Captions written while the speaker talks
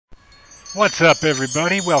What's up,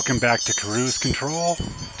 everybody? Welcome back to Carew's Control.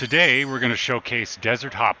 Today we're going to showcase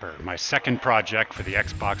Desert Hopper, my second project for the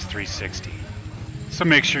Xbox 360. So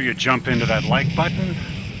make sure you jump into that like button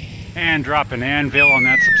and drop an anvil on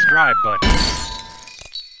that subscribe button.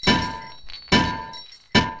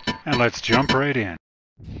 And let's jump right in.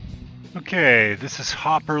 Okay, this is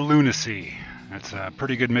Hopper Lunacy. That's a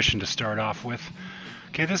pretty good mission to start off with.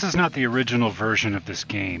 Okay, this is not the original version of this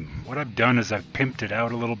game. What I've done is I've pimped it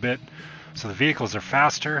out a little bit. So the vehicles are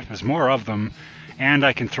faster, there's more of them, and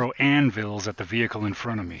I can throw anvils at the vehicle in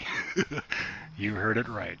front of me. You heard it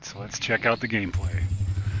right. So let's check out the gameplay.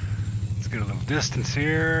 Let's get a little distance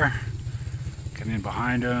here. Come in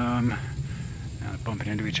behind them. Bumping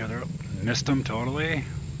into each other. Missed them totally.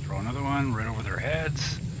 Throw another one right over their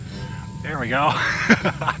heads. There we go.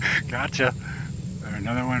 Gotcha. There,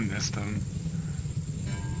 another one. Missed them.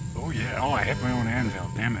 Oh yeah. Oh, I hit my own anvil.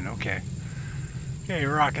 Damn it. Okay. Okay,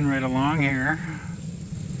 rocking right along here.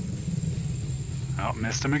 Oh,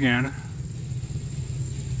 missed him again.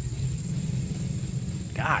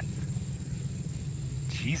 God.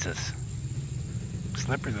 Jesus.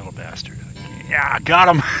 Slippery little bastard. Yeah, got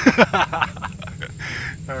him.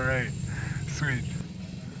 Alright. Sweet.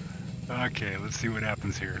 Okay, let's see what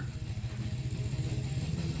happens here.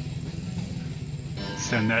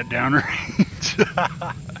 Send that downrange.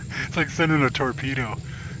 It's like sending a torpedo.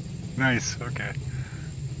 Nice, okay.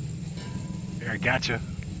 There, I gotcha.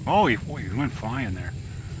 Oh, he went flying there.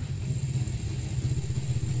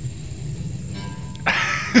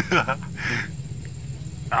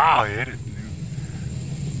 Oh, he hit it.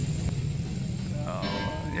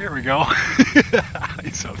 Oh, here we go.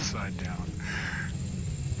 He's upside down.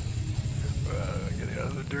 Get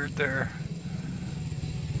out of the dirt there.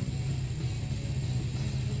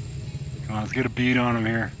 Come on, let's get a beat on him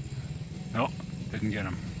here. Nope, didn't get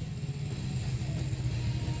him.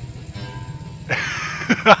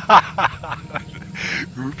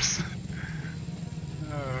 Oops.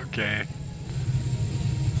 Okay.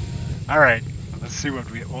 Alright, let's see what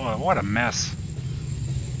we... Oh, what a mess.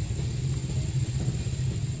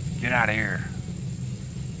 Get out of here.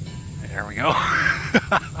 There we go.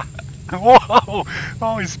 Whoa!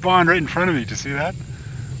 Oh, he spawned right in front of me. Did you see that?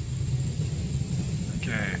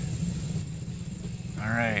 Okay.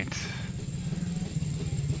 Alright.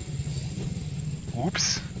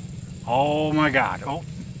 Oops. Oh my god. Oh.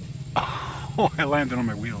 Oh, I landed on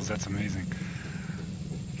my wheels. That's amazing.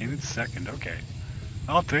 Came in second. Okay.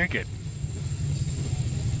 I'll take it.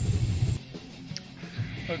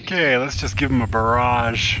 Okay, let's just give him a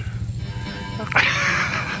barrage.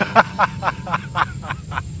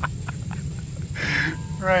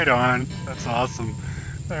 Right on. That's awesome.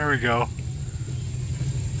 There we go.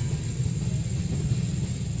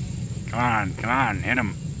 Come on, hit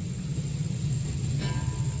him.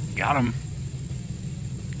 Got him.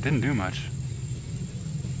 Didn't do much.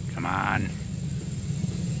 Come on.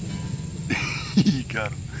 You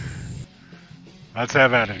got him. Let's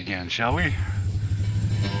have at it again, shall we?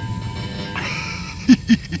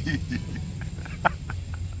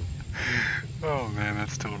 Oh man,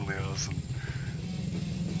 that's totally awesome.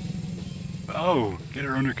 Oh, get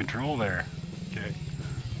her under control there. Okay.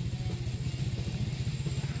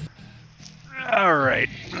 Alright,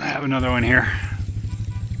 I have another one here.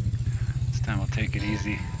 This time I'll take it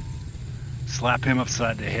easy. Slap him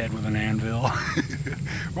upside the head with an anvil.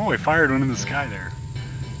 Oh, I fired one in the sky there.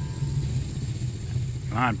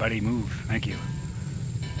 Come on, buddy, move. Thank you.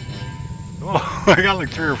 Oh, I got like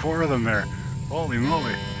 3 or 4 of them there. Holy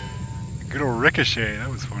moly. Good old ricochet, that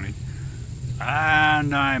was funny.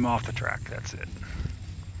 And I'm off the track, that's it.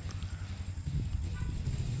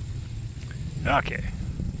 Okay.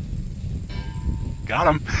 Got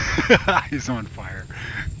him. He's on fire.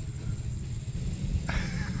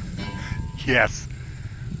 Yes.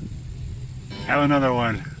 Have another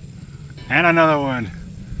one. And another one.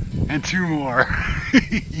 And 2 more.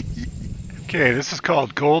 Okay, this is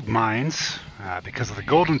called Gold Mines because of the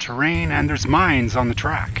golden terrain and there's mines on the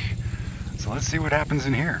track. So let's see what happens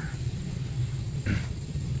in here.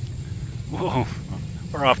 Whoa,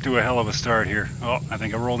 we're off to a hell of a start here. Oh, I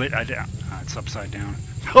think I rolled it. It's upside down.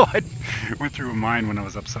 Oh, I went through a mine when I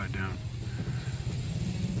was upside down.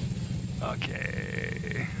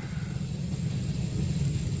 Okay.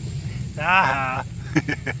 Aha!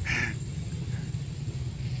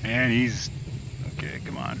 And he's... Okay,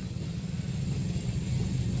 come on.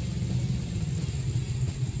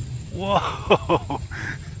 Whoa!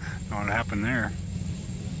 What happened there?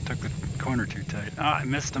 Took the corner too tight. Ah, I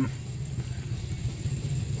missed him.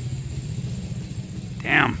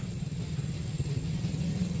 Damn.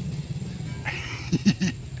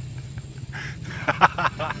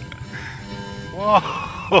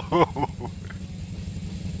 Whoa!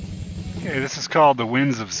 Okay, this is called the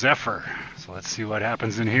Winds of Zephyr. So let's see what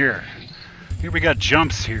happens in here. Here we got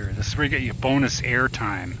jumps here. This is where you get your bonus air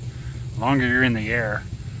time. The longer you're in the air,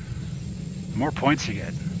 the more points you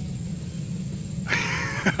get.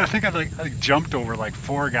 I think I jumped over like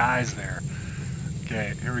 4 guys there.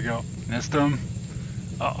 Okay, here we go. Missed him.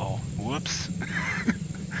 Uh-oh. Whoops.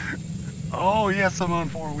 Oh, yes, I'm on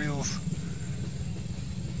 4 wheels.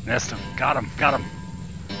 Missed him. Got him. Got him.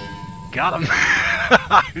 Got him.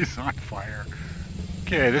 He's on fire.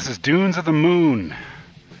 Okay, this is Dunes of the Moon.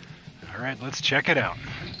 All right, let's check it out.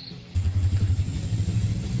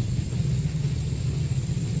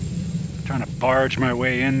 Trying to barge my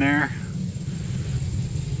way in there.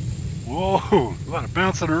 Whoa, a lot of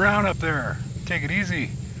bouncing around up there. Take it easy.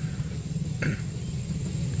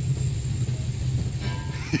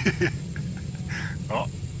 Oh.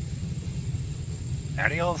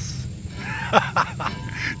 Adios.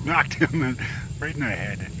 Knocked him right in the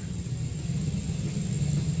head.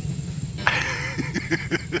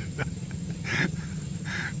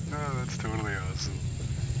 Oh, that's totally awesome.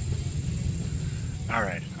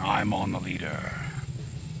 Alright, I'm on the leader.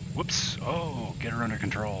 Whoops. Oh, get her under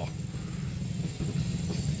control.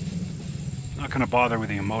 Not going to bother with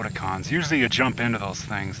the emoticons. Usually you jump into those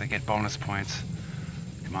things, they get bonus points.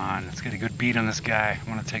 Come on, let's get a good beat on this guy. I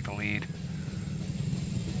want to take the lead.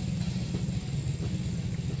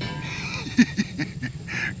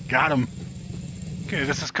 Got him. Okay,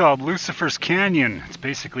 this is called Lucifer's Canyon. It's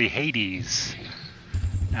basically Hades.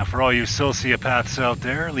 Now for all you sociopaths out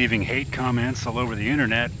there leaving hate comments all over the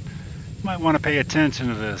internet, you might want to pay attention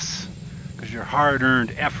to this, because your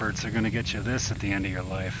hard-earned efforts are going to get you this at the end of your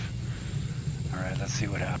life. Alright, let's see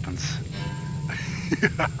what happens.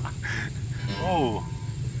 Oh.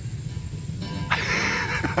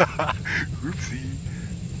 Oopsie.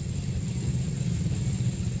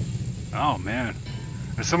 Oh man.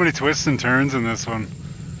 There's so many twists and turns in this one.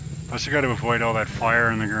 Plus you got to avoid all that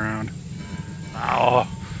fire in the ground. Ow.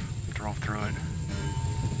 Drove through it.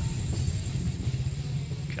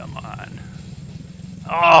 Come on.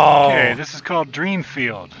 Oh! Okay, this is called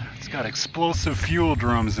Dreamfield. It's got explosive fuel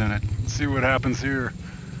drums in it. Let's see what happens here.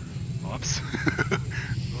 Whoops.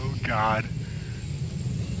 Oh god.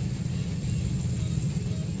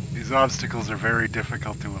 These obstacles are very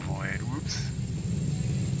difficult to avoid. Whoops.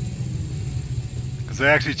 Because they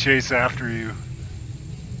actually chase after you.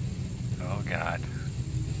 Oh god.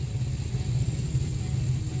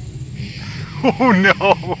 Oh no!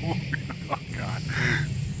 Oh god.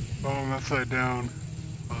 Oh, I'm upside down.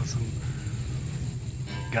 Awesome.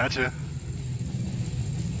 Gotcha.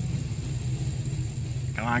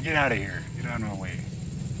 Come on, get out of here. Get out of my way.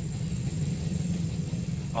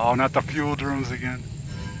 Oh, not the fuel drums again.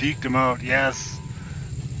 Deked him out, yes.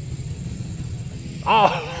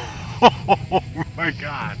 Oh! Oh my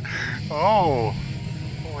god. Oh!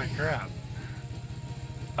 Holy crap.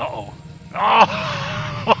 Uh-oh.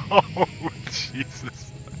 Oh!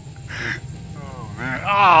 Jesus. Oh, man.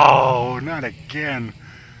 Oh, not again.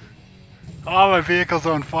 Oh, my vehicle's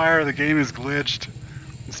on fire. The game is glitched.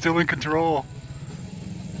 I'm still in control.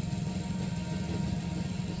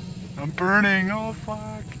 I'm burning. Oh,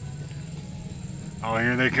 fuck. Oh,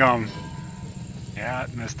 here they come. Yeah,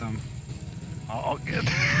 missed them. Oh, good.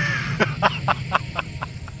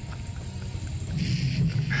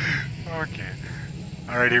 Okay.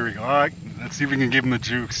 Alright, here we go. Alright, let's see if we can give him the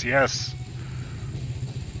jukes. Yes.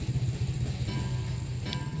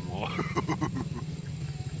 Whoa.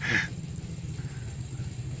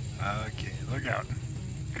 Okay, look out.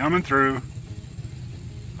 Coming through.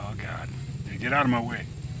 Oh, God. Hey, get out of my way.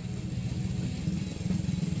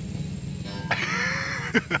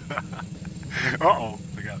 Uh-oh.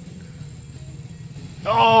 Look out.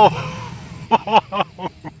 Oh!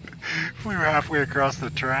 We were halfway across the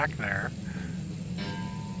track there.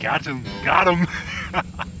 Got him. Got him. Oh,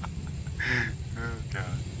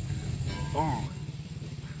 God. Oh.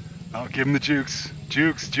 I'll give him the jukes.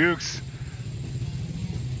 Jukes. Jukes.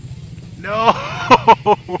 No!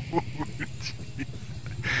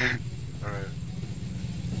 Alright.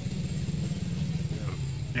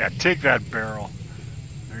 Yeah, take that barrel.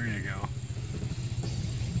 There you go.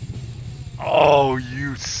 Oh,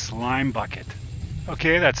 you slime bucket.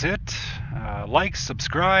 Okay, that's it. Like,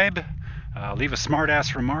 subscribe, leave a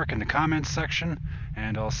smart-ass remark in the comments section,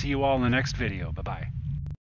 and I'll see you all in the next video. Bye-bye.